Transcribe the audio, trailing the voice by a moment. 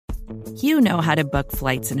You know how to book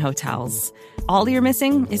flights and hotels. All you're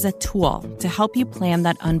missing is a tool to help you plan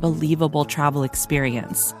that unbelievable travel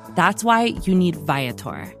experience. That's why you need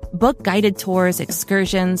Viator. Book guided tours,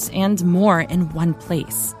 excursions, and more in one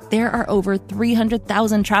place. There are over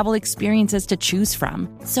 300,000 travel experiences to choose from,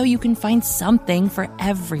 so you can find something for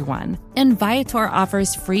everyone. And Viator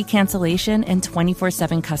offers free cancellation and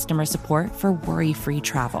 24/7 customer support for worry-free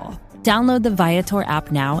travel. Download the Viator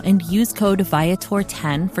app now and use code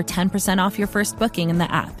Viator10 for 10% off your first booking in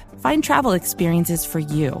the app. Find travel experiences for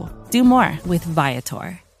you. Do more with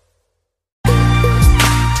Viator.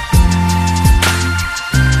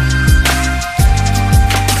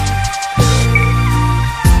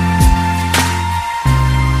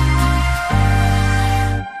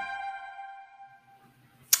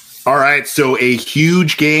 All right, so a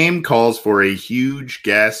huge game calls for a huge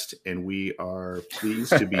guest, and we are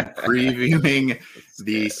pleased to be previewing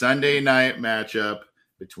the Sunday night matchup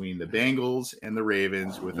between the Bengals and the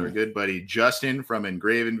Ravens with our good buddy Justin from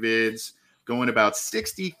Engraven Vids, going about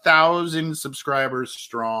 60,000 subscribers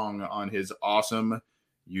strong on his awesome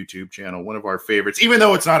YouTube channel, one of our favorites. Even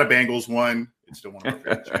though it's not a Bengals one, it's still one of our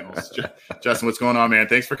favorite channels. Justin, what's going on, man?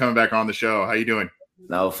 Thanks for coming back on the show. How you doing?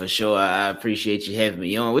 No, for sure. I appreciate you having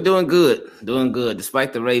me on. We're doing good.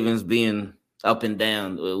 Despite the Ravens being up and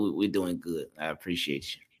down, we're doing good. I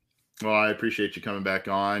appreciate you. Well, I appreciate you coming back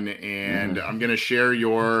on. And I'm going to share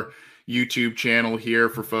your YouTube channel here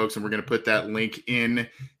for folks, and we're going to put that link in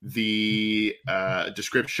the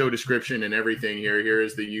show description and everything here. Here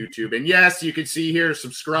is the YouTube. And yes, you can see here,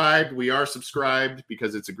 subscribed. We are subscribed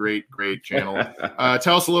because it's a great, great channel.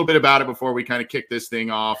 Tell us a little bit about it before we kind of kick this thing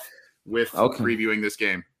off with previewing this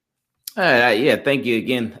game. Yeah, thank you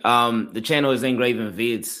again. The channel is Engraven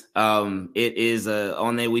Vids. It is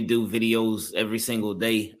on there. We do videos every single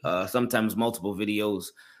day, sometimes multiple videos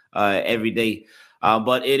every day.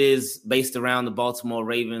 But it is based around the Baltimore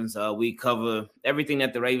Ravens. We cover everything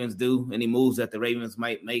that the Ravens do, any moves that the Ravens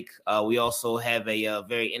might make. We also have a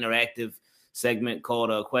very interactive segment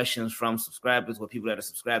called Questions from Subscribers, where people that are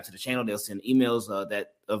subscribed to the channel, they'll send emails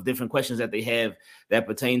of different questions that they have that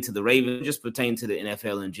pertain to the Ravens, just pertain to the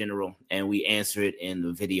NFL in general, and we answer it in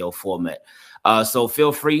the video format. So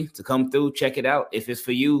feel free to come through, check it out. If it's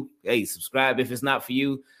for you, hey, subscribe. If it's not for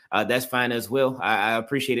you, that's fine as well. I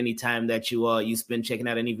appreciate any time that you spend checking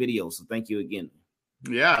out any videos. So thank you again.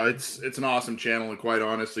 Yeah, it's an awesome channel, and quite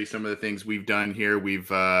honestly, some of the things we've done here,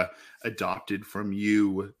 we've adopted from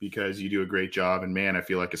you because you do a great job. And man, I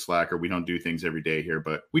feel like a slacker. We don't do things every day here,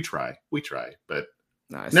 but we try. But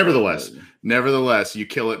nevertheless, you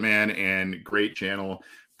kill it, man, and great channel.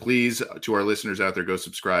 Please, to our listeners out there, go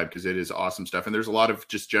subscribe because it is awesome stuff. And there's a lot of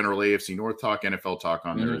just general AFC North talk, NFL talk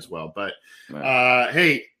on there as well. But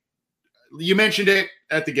hey, you mentioned it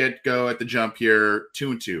at the get-go, at the jump here,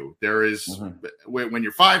 2-2. There is, when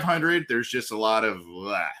you're 500, there's just a lot of,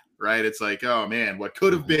 right? It's like, oh, man, what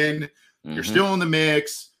could have been? You're still in the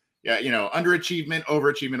mix. Yeah, underachievement,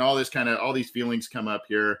 overachievement, all these feelings come up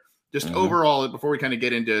here. Just overall, before we kind of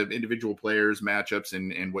get into individual players, matchups,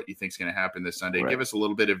 and what you think is going to happen this Sunday, give us a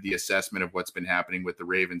little bit of the assessment of what's been happening with the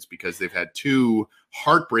Ravens, because they've had two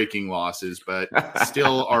heartbreaking losses, but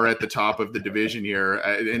still are at the top of the division here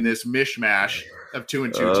in this mishmash of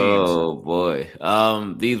 2-2 teams. Oh boy,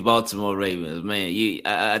 these Baltimore Ravens, man.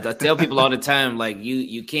 I tell people all the time, like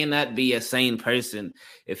you cannot be a sane person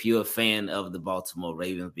if you're a fan of the Baltimore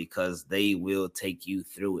Ravens, because they will take you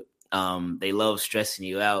through it. They love stressing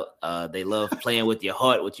you out. They love playing with your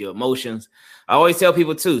heart, with your emotions. I always tell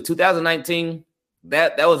people too, 2019,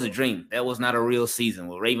 that was a dream. That was not a real season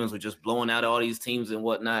where Ravens were just blowing out all these teams and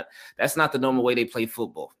whatnot. That's not the normal way they play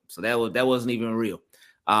football. So that wasn't even real.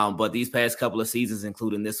 But these past couple of seasons,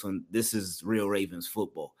 including this one, this is real Ravens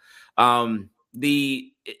football.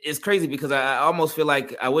 It's crazy because I almost feel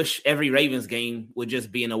like I wish every Ravens game would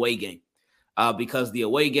just be an away game. Because the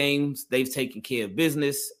away games, they've taken care of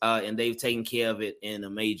business, and they've taken care of it in a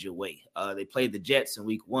major way. They played the Jets in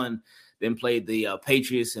week 1, then played the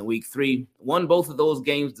Patriots in week 3, won both of those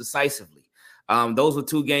games decisively. Those were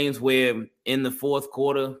two games where in the fourth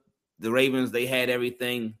quarter, the Ravens, they had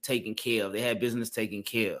everything taken care of. They had business taken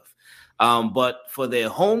care of. But for their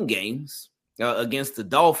home games against the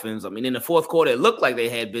Dolphins, I mean, in the fourth quarter, it looked like they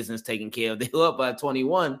had business taken care of. They were up by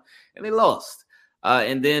 21, and they lost.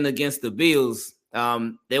 And then against the Bills,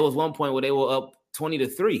 there was one point where they were up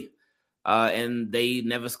 20-3, and they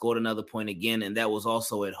never scored another point again. And that was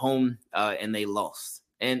also at home, and they lost.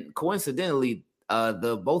 And coincidentally,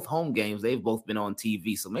 both home games, they've both been on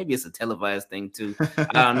TV. So maybe it's a televised thing too.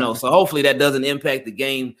 I don't know. So hopefully that doesn't impact the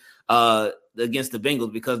game against the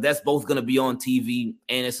Bengals, because that's both going to be on TV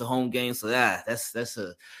and it's a home game. So that's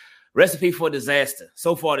recipe for disaster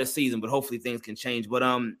so far this season, but hopefully things can change. But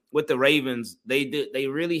with the Ravens, they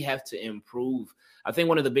really have to improve. I think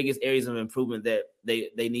one of the biggest areas of improvement that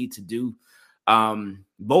they need to do,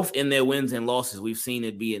 both in their wins and losses, we've seen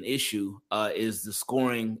it be an issue, is the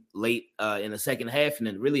scoring late in the second half and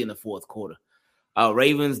then really in the fourth quarter.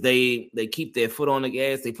 Ravens, they keep their foot on the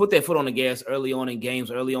gas. They put their foot on the gas early on in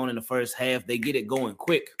games, early on in the first half. They get it going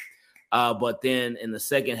quick. But then in the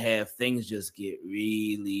second half, things just get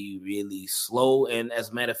really, really slow. And as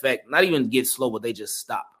a matter of fact, not even get slow, but they just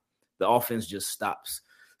stop. The offense just stops.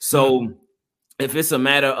 So if it's a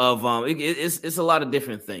matter of it's a lot of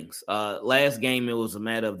different things. Last game, it was a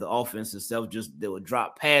matter of the offense itself. Just there were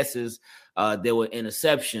drop passes, there were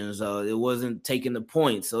interceptions. It wasn't taking the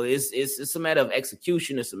points. So it's a matter of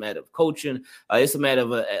execution. It's a matter of coaching. It's a matter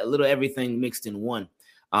of a little everything mixed in one.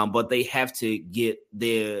 But they have to get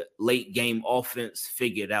their late game offense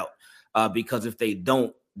figured out because if they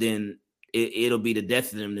don't, then it'll be the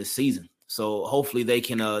death of them this season. So hopefully they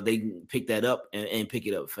can pick that up and pick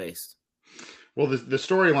it up fast. Well, the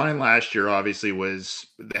storyline last year obviously was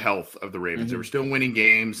the health of the Ravens. They were still winning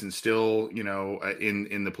games and still,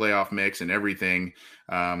 in the playoff mix and everything,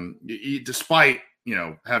 despite,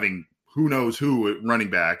 having who knows who running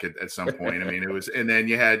back at some point. I mean, it was, and then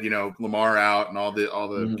you had, Lamar out and all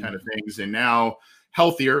the kind of things. And now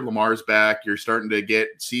healthier, Lamar's back. You're starting to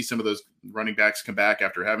see some of those running backs come back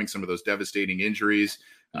after having some of those devastating injuries.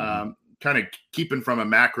 Kind of keeping from a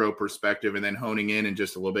macro perspective and then honing in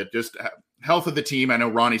just a little bit, just health of the team. I know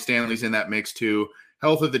Ronnie Stanley's in that mix too.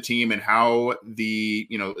 Health of the team and how the,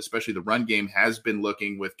 especially the run game has been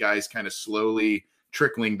looking with guys kind of slowly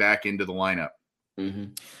trickling back into the lineup.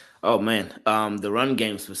 Oh man. The run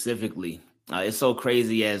game specifically, it's so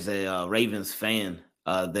crazy as a Ravens fan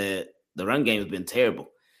that the run game has been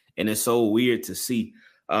terrible. And it's so weird to see.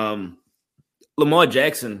 Lamar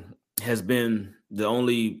Jackson has been the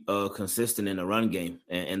only consistent in the run game,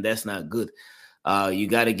 and that's not good. You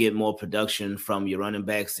got to get more production from your running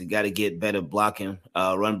backs. You got to get better blocking,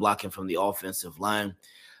 run blocking from the offensive line.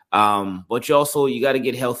 But you got to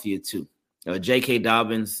get healthier too. J.K.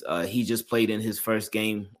 Dobbins, he just played in his first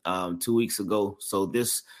game 2 weeks ago. So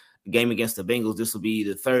this game against the Bengals, this will be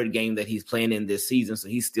the third game that he's playing in this season. So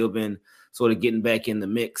he's still been sort of getting back in the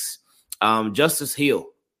mix. Justice Hill,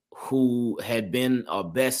 who had been our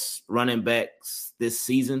best running backs this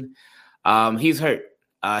season, he's hurt.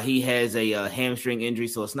 He has a hamstring injury,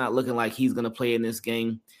 so it's not looking like he's going to play in this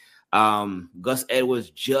game. Gus Edwards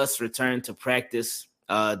just returned to practice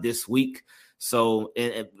this week. So,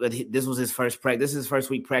 this was his first practice. This is his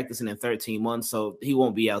first week practicing in 13 months, so he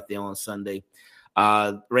won't be out there on Sunday.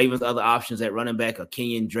 Ravens' other options at running back are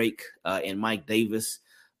Kenyon Drake and Mike Davis.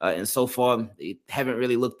 And so far, they haven't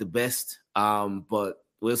really looked the best, but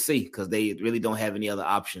we'll see because they really don't have any other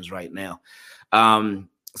options right now.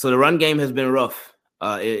 So the run game has been rough.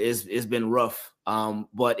 It's been rough.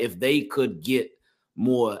 But if they could get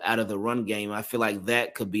more out of the run game, I feel like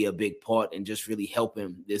that could be a big part in just really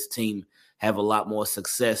helping this team have a lot more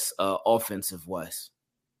success offensive-wise.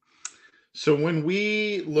 So when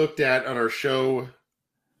we looked at on our show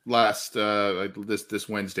last this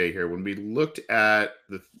Wednesday here, when we looked at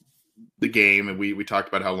the game and we talked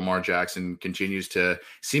about how Lamar Jackson continues to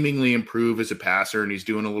seemingly improve as a passer and he's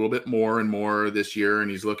doing a little bit more and more this year and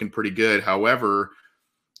he's looking pretty good. However,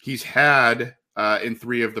 he's had in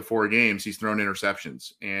 3 of the 4 games, he's thrown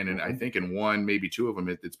interceptions. And I think in 1, maybe 2 of them,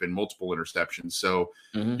 it's been multiple interceptions. So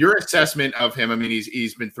your assessment of him, I mean,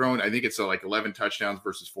 he's been thrown, I think it's like 11 touchdowns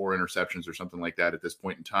versus 4 interceptions or something like that at this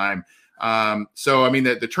point in time. So, I mean,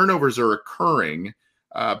 the turnovers are occurring,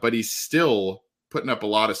 but he's still putting up a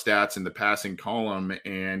lot of stats in the passing column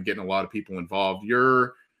and getting a lot of people involved.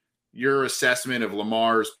 Your assessment of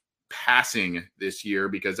Lamar's passing this year,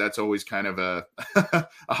 because that's always kind of a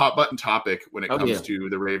hot button topic when it comes to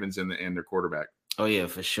the Ravens and their quarterback. Oh yeah,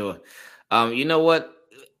 for sure. You know what?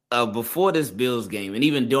 Before this Bills game and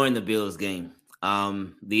even during the Bills game,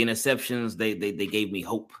 the interceptions, they gave me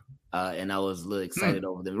hope. And I was a little excited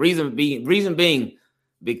over them. Reason being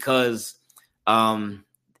because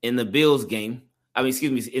in the Bills game,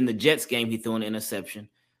 in the Jets game, he threw an interception.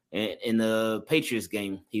 And in the Patriots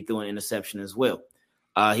game, he threw an interception as well.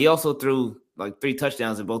 He also threw like 3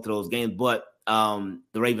 touchdowns in both of those games, but the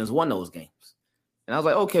Ravens won those games. And I was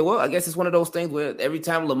like, okay, well, I guess it's one of those things where every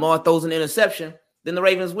time Lamar throws an interception, then the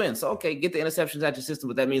Ravens win. So, okay, get the interceptions out your system,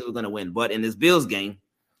 but that means we're going to win. But in this Bills game,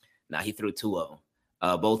 he threw 2 of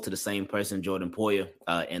them, both to the same person, Jordan Poyer,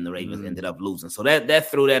 and the Ravens ended up losing. So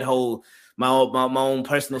that threw that whole my own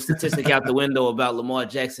personal statistic out the window about Lamar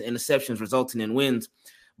Jackson interceptions resulting in wins.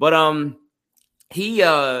 But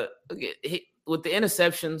with the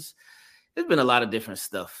interceptions, there's been a lot of different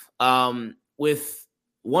stuff. With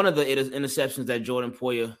one of the interceptions that Jordan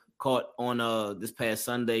Poyer caught on this past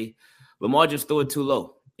Sunday, Lamar just threw it too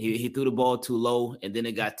low. He threw the ball too low, and then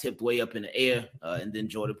it got tipped way up in the air, and then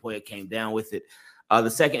Jordan Poyer came down with it. The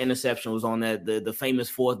second interception was on the famous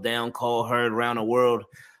fourth down call heard around the world.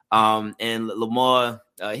 And Lamar,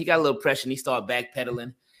 he got a little pressure, and he started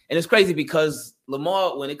backpedaling. And it's crazy because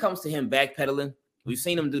Lamar, when it comes to him backpedaling, we've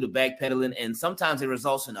seen him do the backpedaling, and sometimes it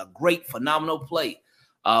results in a great, phenomenal play.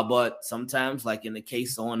 But sometimes, like in the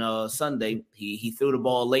case on Sunday, he threw the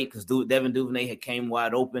ball late because Devin Duvernay had came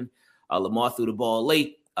wide open. Lamar threw the ball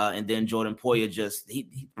late. And then Jordan Poyer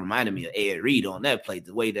he reminded me of Ed Reed on that play,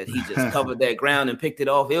 the way that he just covered that ground and picked it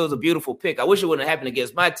off. It was a beautiful pick. I wish it wouldn't have happened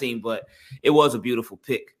against my team, but it was a beautiful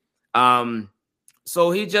pick.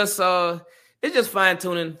 So he just it's just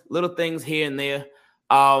fine-tuning little things here and there.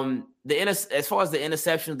 As far as the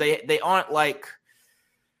interceptions, they aren't like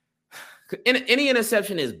any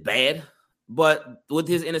interception is bad, but with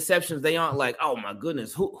his interceptions, they aren't like, oh my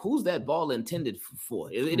goodness, who's that ball intended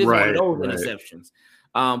for? It is one of those interceptions.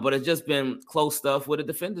 But it's just been close stuff with the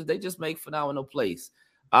defenders. They just make phenomenal plays.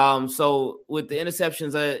 So with the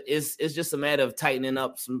interceptions, it's just a matter of tightening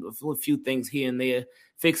up a few things here and there,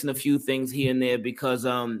 fixing a few things here and there, because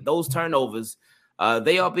those turnovers,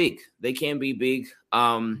 they are big. They can be big.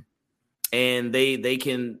 And they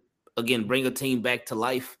can, again, bring a team back to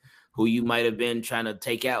life who you might have been trying to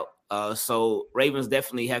take out. So Ravens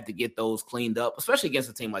definitely have to get those cleaned up, especially against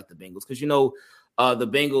a team like the Bengals, because, the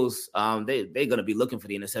Bengals, they're going to be looking for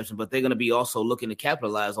the interception, but they're going to be also looking to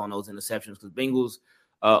capitalize on those interceptions, because Bengals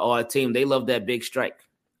are a team, they love that big strike.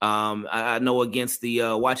 I know against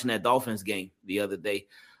the watching that Dolphins game the other day,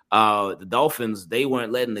 the Dolphins, they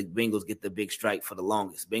weren't letting the Bengals get the big strike for the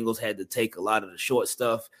longest. Bengals had to take a lot of the short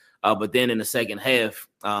stuff. But then in the second half,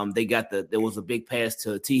 there was a big pass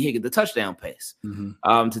to T. Higgins, the touchdown pass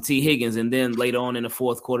to T. Higgins. And then later on in the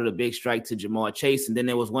fourth quarter, the big strike to Ja'Marr Chase. And then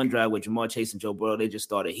there was one drive with Ja'Marr Chase and Joe Burrow. They just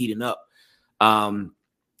started heating up. And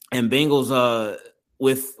Bengals,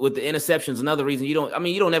 with the interceptions, another reason you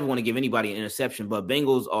don't ever want to give anybody an interception, but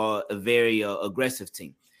Bengals are a very aggressive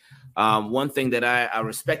team. One thing that I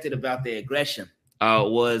respected about their aggression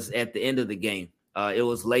was at the end of the game. It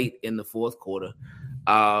was late in the fourth quarter.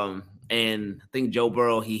 And I think Joe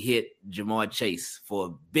Burrow, he hit Ja'Marr Chase for a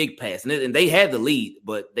big pass. And they had the lead,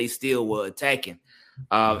 but they still were attacking.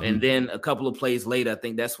 And then a couple of plays later, I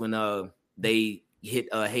think that's when they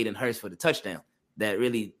hit Hayden Hurst for the touchdown that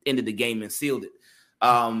really ended the game and sealed it.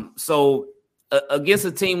 So against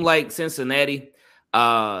a team like Cincinnati,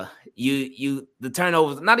 the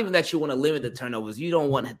turnovers, not even that you want to limit the turnovers, you don't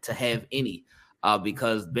want to have any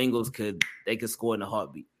because Bengals could score in a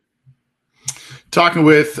heartbeat. Talking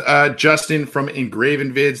with Justin from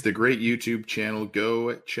Engraven Vids, the great YouTube channel.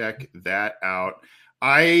 Go check that out.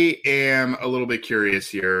 I am a little bit curious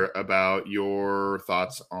here about your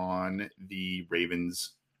thoughts on the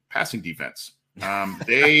Ravens passing defense.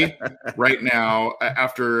 They right now,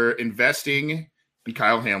 after investing in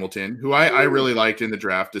Kyle Hamilton, who I really liked in the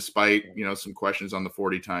draft, despite some questions on the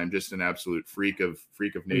 40 time, just an absolute freak of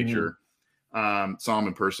nature. Saw him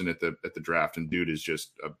in person at the draft, and dude is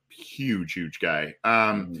just a huge guy.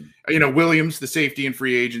 Williams, the safety in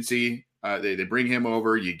free agency, they bring him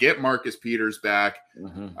over. You get Marcus Peters back.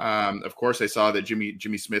 Of course, I saw that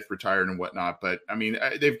Jimmy Smith retired and whatnot, but I mean,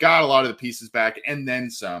 they've got a lot of the pieces back and then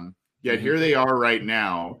some. Yet here they are right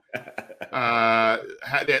now,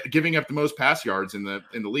 giving up the most pass yards in the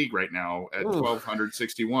league right now at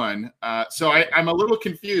 1,261. So I'm a little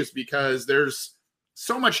confused because there's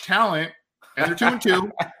so much talent. And they're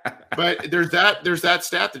 2-2, but there's that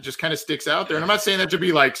stat that just kind of sticks out there. And I'm not saying that to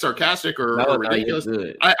be like sarcastic or ridiculous.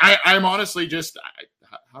 I'm honestly just,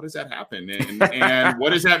 how does that happen? And what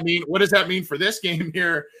does that mean? What does that mean for this game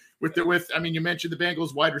here? You mentioned the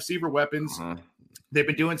Bengals wide receiver weapons. They've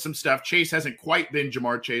been doing some stuff. Chase hasn't quite been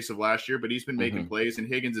Ja'Marr Chase of last year, but he's been making plays, and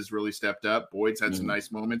Higgins has really stepped up. Boyd's had some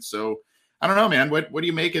nice moments. So I don't know, man. What do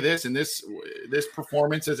you make of this and this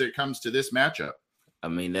performance as it comes to this matchup? I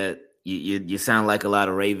mean, that you sound like a lot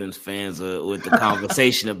of Ravens fans with the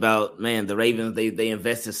conversation about, man, the Ravens, they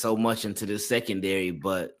invested so much into the secondary,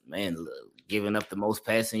 but man, giving up the most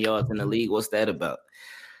passing yards in the league, what's that about?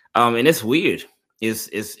 And it's weird.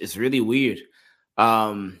 It's really weird.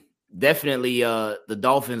 Definitely the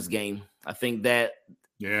Dolphins game. I think that,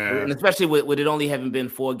 and especially with it only having been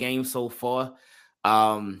 4 games so far,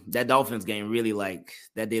 that Dolphins game really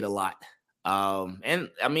that did a lot. And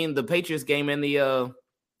I mean the Patriots game and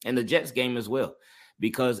the Jets game as well,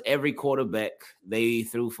 because every quarterback they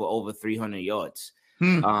threw for over 300 yards.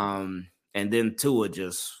 And then Tua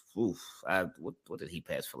just, what did he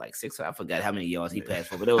pass for? Like 600? I forgot how many yards he passed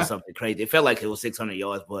for, but it was something crazy. It felt like it was 600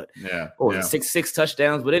 yards, but six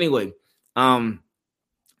touchdowns. But anyway,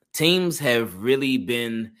 teams have really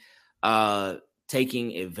been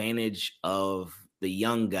taking advantage of the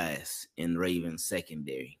young guys in Ravens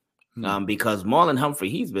secondary. Because Marlon Humphrey,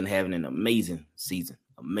 he's been having an amazing season.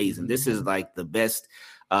 Amazing. This is like the best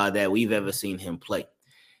that we've ever seen him play.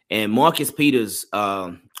 And Marcus Peters,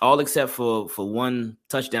 all except for one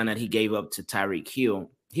touchdown that he gave up to Tyreek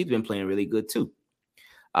Hill, he's been playing really good too.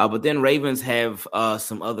 But then Ravens have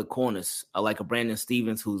some other corners, like a Brandon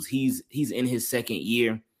Stevens, he's in his second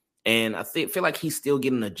year. And I feel like he's still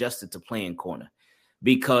getting adjusted to playing corner.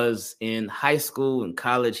 Because in high school and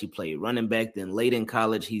college, he played running back. Then late in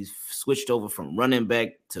college, he's switched over from running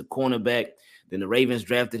back to cornerback. Then the Ravens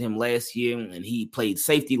drafted him last year, and he played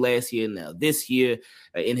safety last year. Now this year,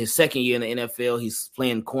 in his second year in the NFL, he's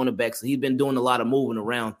playing cornerback. So he's been doing a lot of moving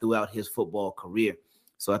around throughout his football career.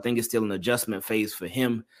 So I think it's still an adjustment phase for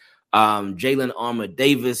him. Jalen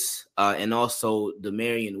Armour-Davis and also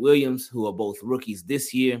Demarion Williams, who are both rookies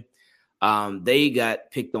this year, they got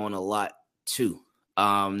picked on a lot too.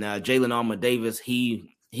 Now, Jalen Armour-Davis,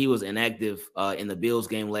 he was inactive in the Bills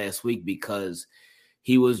game last week because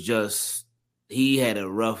he had a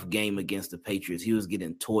rough game against the Patriots. He was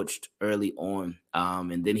getting torched early on,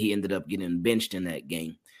 and then he ended up getting benched in that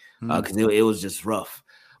game because it was just rough.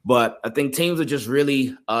 But I think teams are just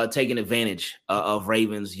really taking advantage of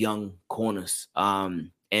Ravens' young corners.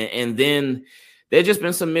 And then there just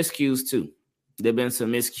been some miscues too. There have been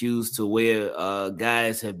some miscues to where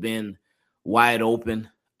guys have been wide open.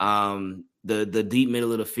 The deep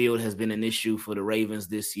middle of the field has been an issue for the Ravens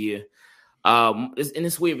this year. And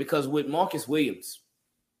it's weird because with Marcus Williams,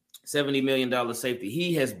 $70 million safety,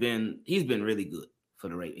 he's been really good for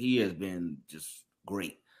the Ravens. He has been just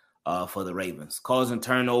great for the Ravens, causing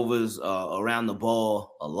turnovers around the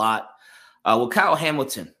ball a lot. With Kyle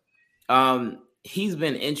Hamilton, he's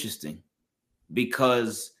been interesting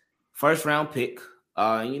because first round pick,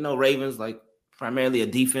 Ravens like primarily a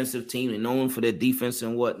defensive team and known for their defense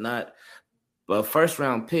and whatnot, but first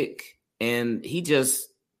round pick, and he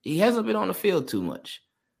hasn't been on the field too much.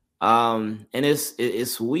 And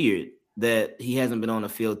it's weird that he hasn't been on the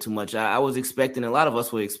field too much. I was expecting, a lot of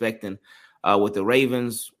us were expecting with the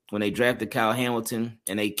Ravens when they drafted Kyle Hamilton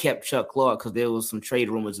and they kept Chuck Clark because there was some trade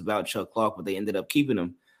rumors about Chuck Clark, but they ended up keeping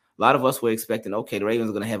him. A lot of us were expecting, okay, the Ravens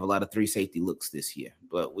are going to have a lot of 3 safety looks this year,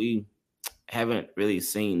 but we haven't really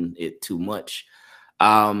seen it too much.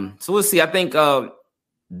 So we'll see. I think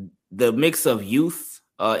the mix of youth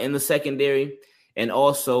in the secondary and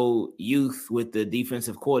also youth with the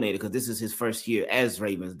defensive coordinator, because this is his first year as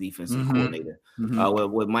Ravens defensive coordinator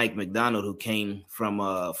with Mike McDonald, who came from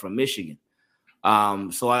Michigan.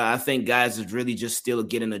 So I think guys is really just still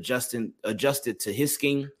getting adjusted to his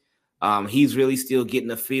scheme. He's really still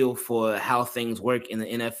getting a feel for how things work in the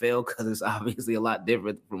NFL because it's obviously a lot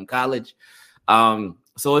different from college.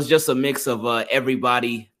 So it's just a mix of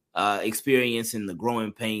everybody experiencing the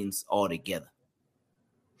growing pains all together.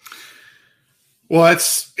 Well,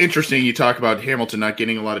 that's interesting. You talk about Hamilton not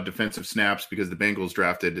getting a lot of defensive snaps because the Bengals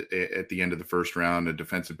drafted at the end of the first round a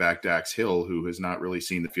defensive back, Dax Hill, who has not really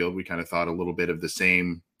seen the field. We kind of thought a little bit of the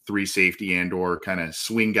same 3 safety and or kind of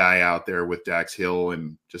swing guy out there with Dax Hill,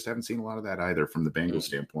 and just haven't seen a lot of that either from the Bengals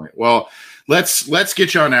standpoint. Well, let's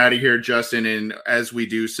get you on out of here, Justin. And as we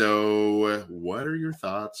do so, what are your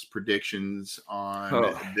thoughts, predictions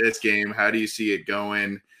on this game? How do you see it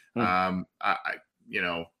going?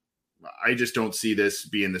 I just don't see this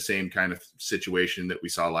being the same kind of situation that we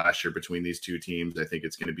saw last year between these two teams. I think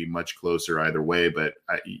it's going to be much closer either way, but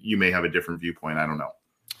you may have a different viewpoint. I don't know.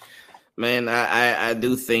 Man, I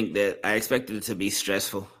do think that I expected it to be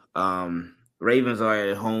stressful. Ravens are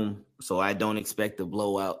at home, so I don't expect a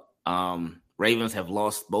blowout. Ravens have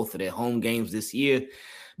lost both of their home games this year,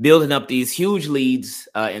 building up these huge leads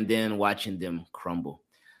and then watching them crumble.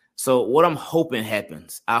 So what I'm hoping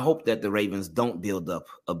happens, I hope that the Ravens don't build up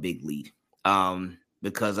a big lead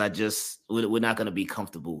because we're not going to be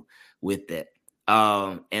comfortable with that.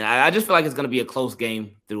 And I just feel like it's going to be a close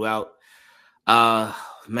game throughout.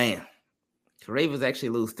 Man, the Ravens actually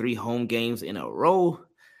lose 3 home games in a row.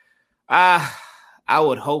 I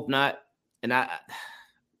would hope not. And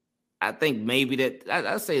I think maybe that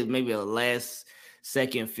I'd say maybe a last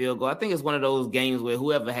second field goal. I think it's one of those games where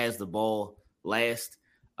whoever has the ball last,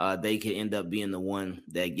 they could end up being the one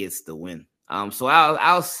that gets the win. So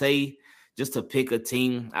I'll say, just to pick a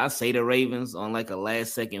team, I'll say the Ravens on like a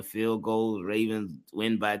last second field goal. Ravens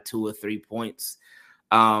win by 2 or 3 points.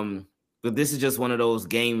 But this is just one of those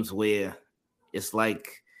games where it's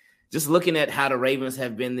like just looking at how the Ravens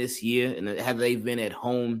have been this year and how they've been at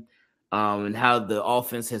home, and how the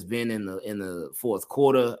offense has been in the fourth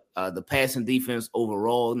quarter, the passing defense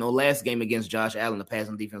overall. Last game against Josh Allen, the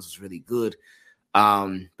passing defense was really good.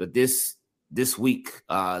 But this week,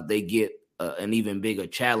 they get an even bigger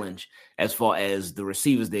challenge as far as the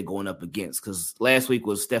receivers they're going up against. Because last week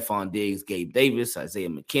was Stephon Diggs, Gabe Davis, Isaiah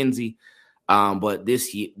McKenzie. But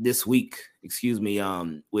this week,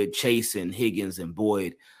 with Chase and Higgins and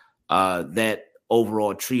Boyd, that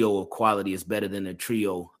overall trio of quality is better than the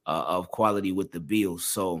trio of quality with the Bills.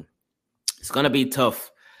 So it's going to be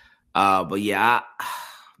tough. But yeah,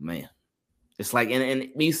 man, it's like, and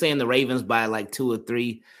me saying the Ravens by like 2 or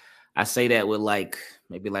 3, I say that with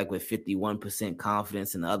maybe with 51%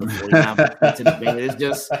 confidence and the other 49% to the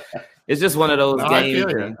Bengals. It's just one of those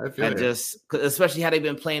games. I just, especially how they've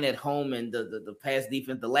been playing at home and the pass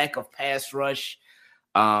defense, the lack of pass rush.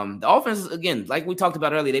 The offense, again, like we talked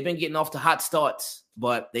about earlier, they've been getting off to hot starts,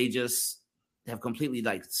 but they just have completely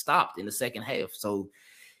stopped in the second half. So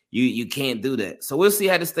you can't do that. So we'll see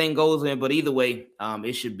how this thing goes, man. But either way,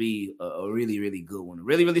 it should be a really, really good one. A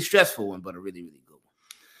really, really stressful one, but a really, really good one.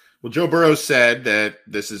 Well, Joe Burrow said that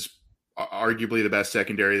this is arguably the best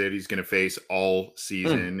secondary that he's going to face all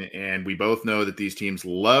season. And we both know that these teams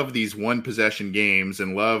love these one possession games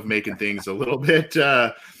and love making things a little bit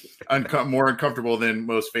more uncomfortable than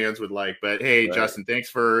most fans would like. But hey, right. Justin,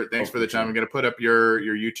 thanks for the time. I'm going to put up your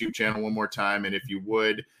YouTube channel one more time. And if you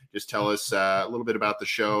would just tell us a little bit about the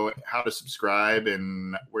show, how to subscribe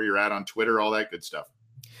and where you're at on Twitter, all that good stuff.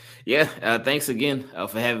 Yeah, thanks again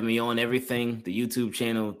for having me on. Everything, the YouTube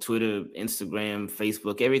channel, Twitter, Instagram,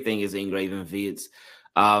 Facebook, everything is Ingraven Vids.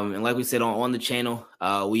 And like we said on the channel,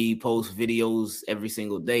 we post videos every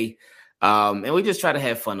single day. And we just try to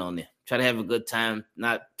have fun on there. Try to have a good time,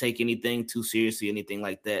 not take anything too seriously, anything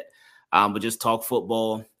like that. But just talk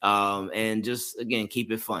football and just, again,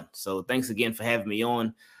 keep it fun. So thanks again for having me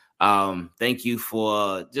on. Thank you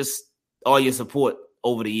for just all your support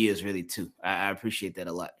over the years, really, too. I appreciate that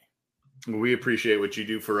a lot. We appreciate what you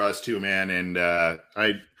do for us too, man. And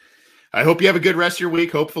I hope you have a good rest of your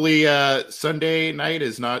week. Hopefully Sunday night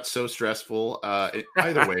is not so stressful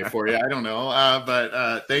either way for you. I don't know.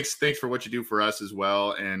 But thanks for what you do for us as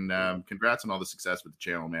well. And congrats on all the success with the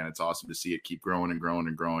channel, man. It's awesome to see it keep growing and growing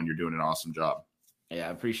and growing. You're doing an awesome job. Yeah,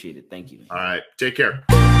 I appreciate it. Thank you. All right. Take care.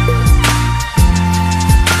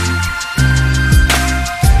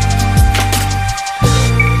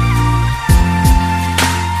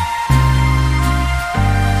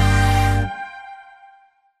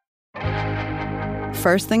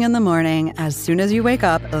 First thing in the morning, as soon as you wake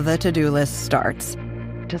up, the to-do list starts.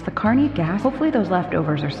 Does the car need gas? Hopefully those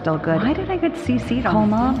leftovers are still good. Why did I get CC'd on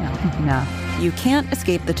Mom? No. You can't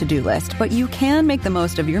escape the to-do list, but you can make the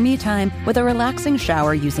most of your me time with a relaxing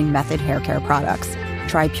shower using Method Hair Care products.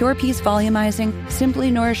 Try Pure Peace Volumizing, Simply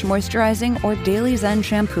Nourish Moisturizing, or Daily Zen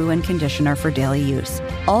Shampoo and Conditioner for daily use.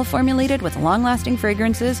 All formulated with long-lasting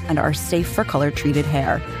fragrances and are safe for color-treated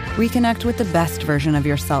hair. Reconnect with the best version of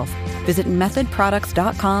yourself. Visit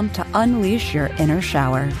methodproducts.com to unleash your inner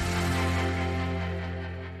shower.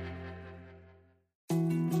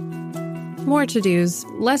 More to-dos,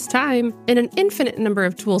 less time, and an infinite number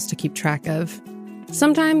of tools to keep track of.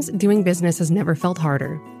 Sometimes doing business has never felt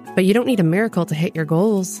harder, but you don't need a miracle to hit your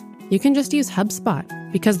goals. You can just use HubSpot,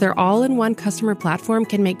 because their all-in-one customer platform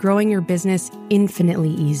can make growing your business infinitely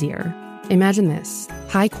easier. Imagine this: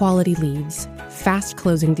 high-quality leads, fast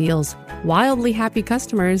closing deals, wildly happy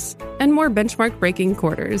customers, and more benchmark-breaking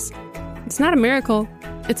quarters. It's not a miracle,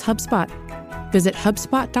 it's HubSpot. Visit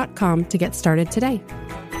HubSpot.com to get started today.